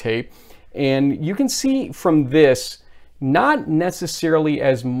videotape. And you can see from this, not necessarily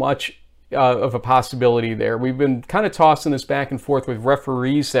as much of a possibility there. We've been kind of tossing this back and forth with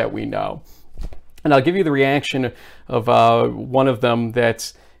referees that we know. And I'll give you the reaction of one of them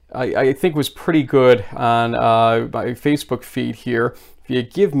that I think was pretty good on my Facebook feed here. If you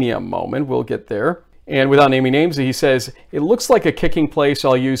give me a moment, we'll get there. And without naming names, he says, it looks like a kicking play, so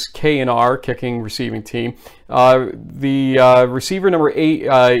I'll use K&R, kicking receiving team. The receiver number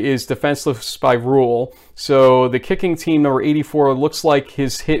 8 is defenseless by rule. So the kicking team number 84 looks like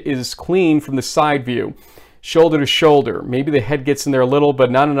his hit is clean from the side view. Shoulder to shoulder. Maybe the head gets in there a little, but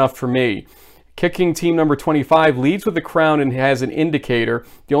not enough for me. Kicking team number 25 leads with the crown and has an indicator.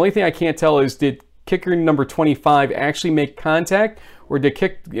 The only thing I can't tell is, did kicker number 25 actually make contact, or did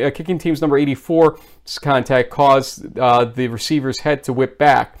kicking team's number 84's contact cause the receiver's head to whip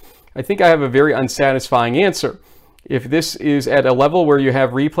back? I think I have a very unsatisfying answer. If this is at a level where you have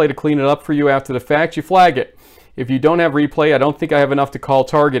replay to clean it up for you after the fact, you flag it. If you don't have replay, I don't think I have enough to call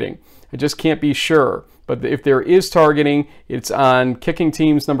targeting. I just can't be sure. But if there is targeting, it's on kicking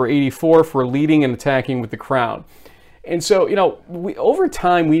team's number 84 for leading and attacking with the crown. And so, you know, over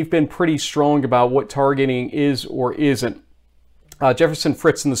time, we've been pretty strong about what targeting is or isn't. Jefferson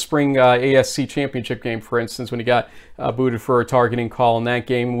Fritz in the spring ASC championship game, for instance, when he got booted for a targeting call in that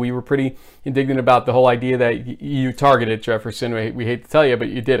game, we were pretty indignant about the whole idea that you targeted Jefferson. We hate to tell you, but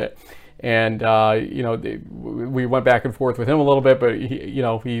you did it. And, you know, we went back and forth with him a little bit, but,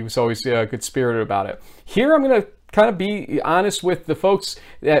 he was always good-spirited about it. Here, I'm going to kind of be honest with the folks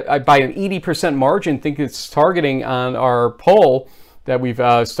that by an 80% margin think it's targeting on our poll that we've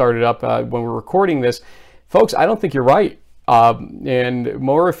started up when we're recording this. Folks, I don't think you're right. And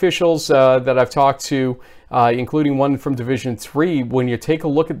more officials that I've talked to, including one from Division III, when you take a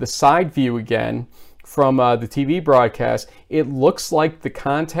look at the side view again from the TV broadcast, it looks like the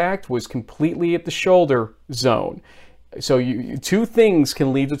contact was completely at the shoulder zone. So two things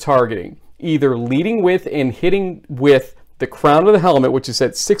can lead to targeting. Either leading with and hitting with the crown of the helmet, which is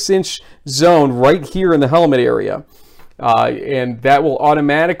that 6-inch zone right here in the helmet area. And that will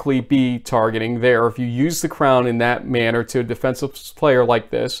automatically be targeting there if you use the crown in that manner to a defensive player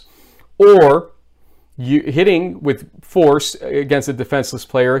like this. Or you hitting with force against a defenseless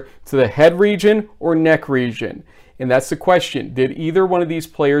player to the head region or neck region. And that's the question. Did either one of these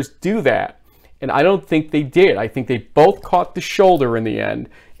players do that? And I don't think they did. I think they both caught the shoulder in the end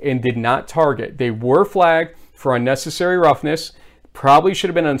and did not target. They were flagged for unnecessary roughness. Probably should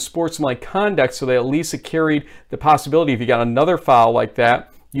have been unsportsmanlike conduct, so that at least it carried the possibility if you got another foul like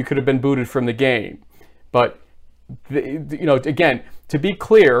that, you could have been booted from the game. But, again, to be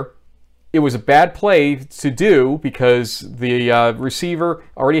clear, it was a bad play to do because the receiver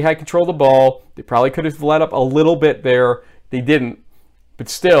already had control of the ball. They probably could have let up a little bit there. They didn't. But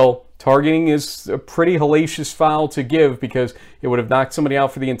still, targeting is a pretty hellacious foul to give because it would have knocked somebody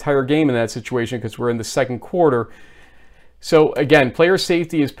out for the entire game in that situation because we're in the second quarter. So again, player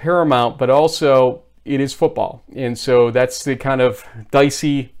safety is paramount, but also it is football. And so that's the kind of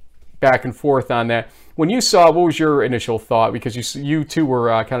dicey back and forth on that. When you saw it, what was your initial thought? Because you too were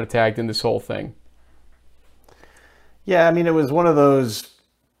kind of tagged in this whole thing. Yeah, I mean, it was one of those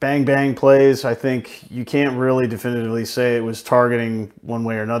bang plays. I think you can't really definitively say it was targeting one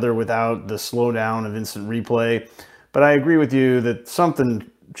way or another without the slowdown of instant replay. But I agree with you that something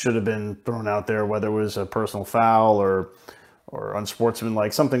should have been thrown out there, whether it was a personal foul or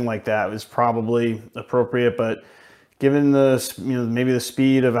unsportsmanlike, something like that was probably appropriate. But given the maybe the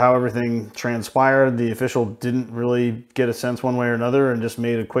speed of how everything transpired, the official didn't really get a sense one way or another and just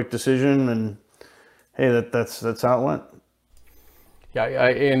made a quick decision. And hey, that's how it went. Yeah,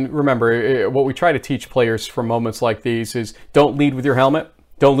 and remember, what we try to teach players from moments like these is don't lead with your helmet.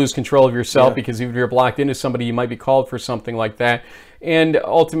 Don't lose control of yourself, because even if you're blocked into somebody, you might be called for something like that. And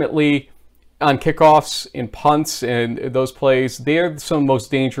ultimately, on kickoffs and punts and those plays, they're some of the most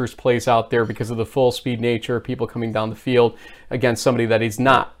dangerous plays out there because of the full speed nature of people coming down the field against somebody that is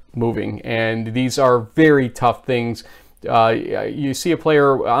not moving. And these are very tough things. You see a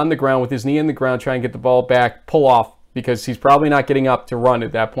player on the ground with his knee in the ground trying to get the ball back, pull off, because he's probably not getting up to run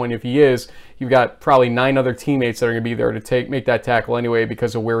at that point. If he is, you've got probably 9 other teammates that are going to be there to make that tackle anyway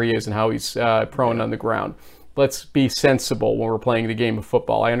because of where he is and how he's prone on the ground. Let's be sensible when we're playing the game of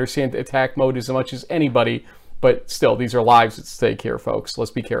football. I understand attack mode as much as anybody, but still, these are lives at stake here, folks.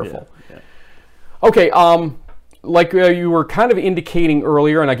 Let's be careful. Yeah. Okay, like you were kind of indicating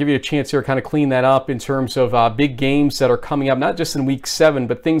earlier, and I'll give you a chance here to kind of clean that up in terms of big games that are coming up, not just in Week 7,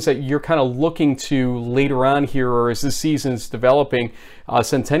 but things that you're kind of looking to later on here or as this season's developing.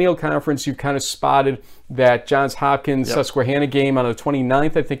 Centennial Conference, you've kind of spotted that Johns Hopkins Susquehanna game on the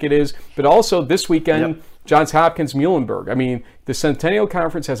 29th, I think it is, but also this weekend, Johns Hopkins Muhlenberg. I mean, the Centennial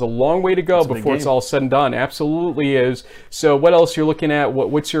Conference has a long way to go before it's all said and done. Absolutely is. So what else you're looking at?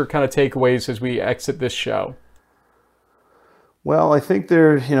 What's your kind of takeaways as we exit this show? Well, I think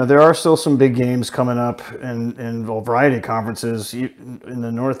there are still some big games coming up in a variety of conferences. In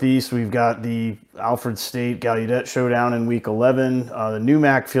the Northeast, we've got the Alfred State Gallaudet showdown in Week 11. The new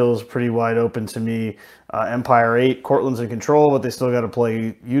MAC feels pretty wide open to me. Empire 8, Cortland's in control, but they still got to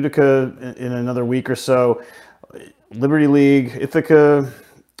play Utica in another week or so. Liberty League, Ithaca,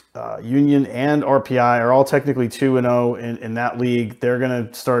 Union, and RPI are all technically 2-0 in that league. They're going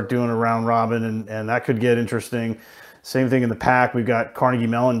to start doing a round robin, and that could get interesting. Same thing in the pack. We've got Carnegie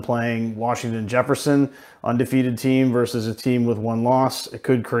Mellon playing Washington Jefferson, undefeated team versus a team with one loss. It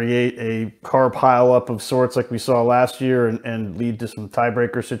could create a car pileup of sorts like we saw last year and lead to some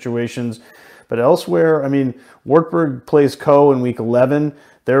tiebreaker situations. But elsewhere, I mean, Wartburg plays Co in Week 11.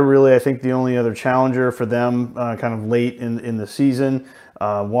 They're really, I think, the only other challenger for them kind of late in the season.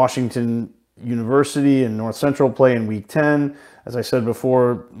 Washington University and North Central play in Week 10. As I said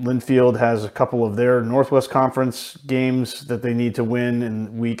before, Linfield has a couple of their Northwest Conference games that they need to win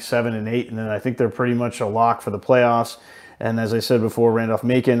in Week 7 and 8, and then I think they're pretty much a lock for the playoffs. And as I said before,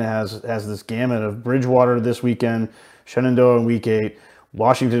 Randolph-Macon has this gamut of Bridgewater this weekend, Shenandoah in Week 8,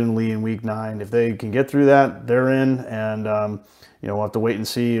 Washington and Lee in Week 9. If they can get through that, they're in, and we'll have to wait and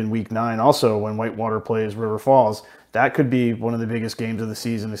see in Week 9 also when Whitewater plays River Falls. That could be one of the biggest games of the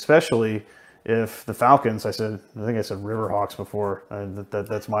season, especially if the Falcons, I think I said Riverhawks before.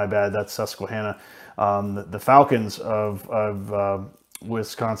 That's my bad. That's Susquehanna. The Falcons of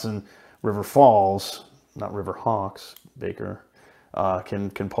Wisconsin River Falls, not Riverhawks, Baker, can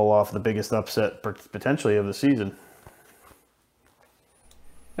pull off the biggest upset potentially of the season.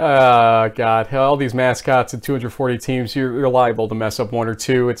 God, all these mascots and 240 teams, you're liable to mess up one or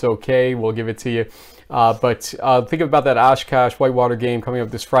two. It's okay. We'll give it to you. But think about that Oshkosh Whitewater game coming up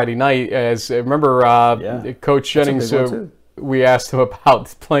this Friday night. Remember, Coach Jennings, we asked him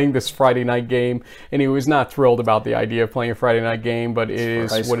about playing this Friday night game, and he was not thrilled about the idea of playing a Friday night game, but it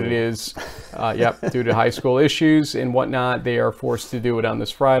is what it is. Due to high school issues and whatnot, they are forced to do it on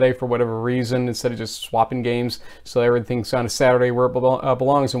this Friday for whatever reason, instead of just swapping games. So everything's on a Saturday where it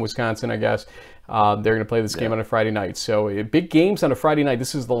belongs in Wisconsin, I guess. They're going to play this game on a Friday night. So big games on a Friday night.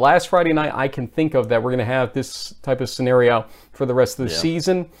 This is the last Friday night I can think of that we're going to have this type of scenario for the rest of the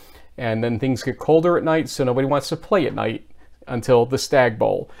season. And then things get colder at night, so nobody wants to play at night until the Stag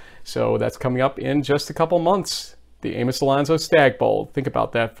Bowl. So that's coming up in just a couple months. The Amos Alonso Stag Bowl. Think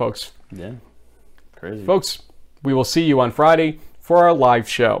about that, folks. Yeah, crazy. Folks, we will see you on Friday for our live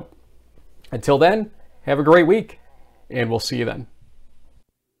show. Until then, have a great week, and we'll see you then.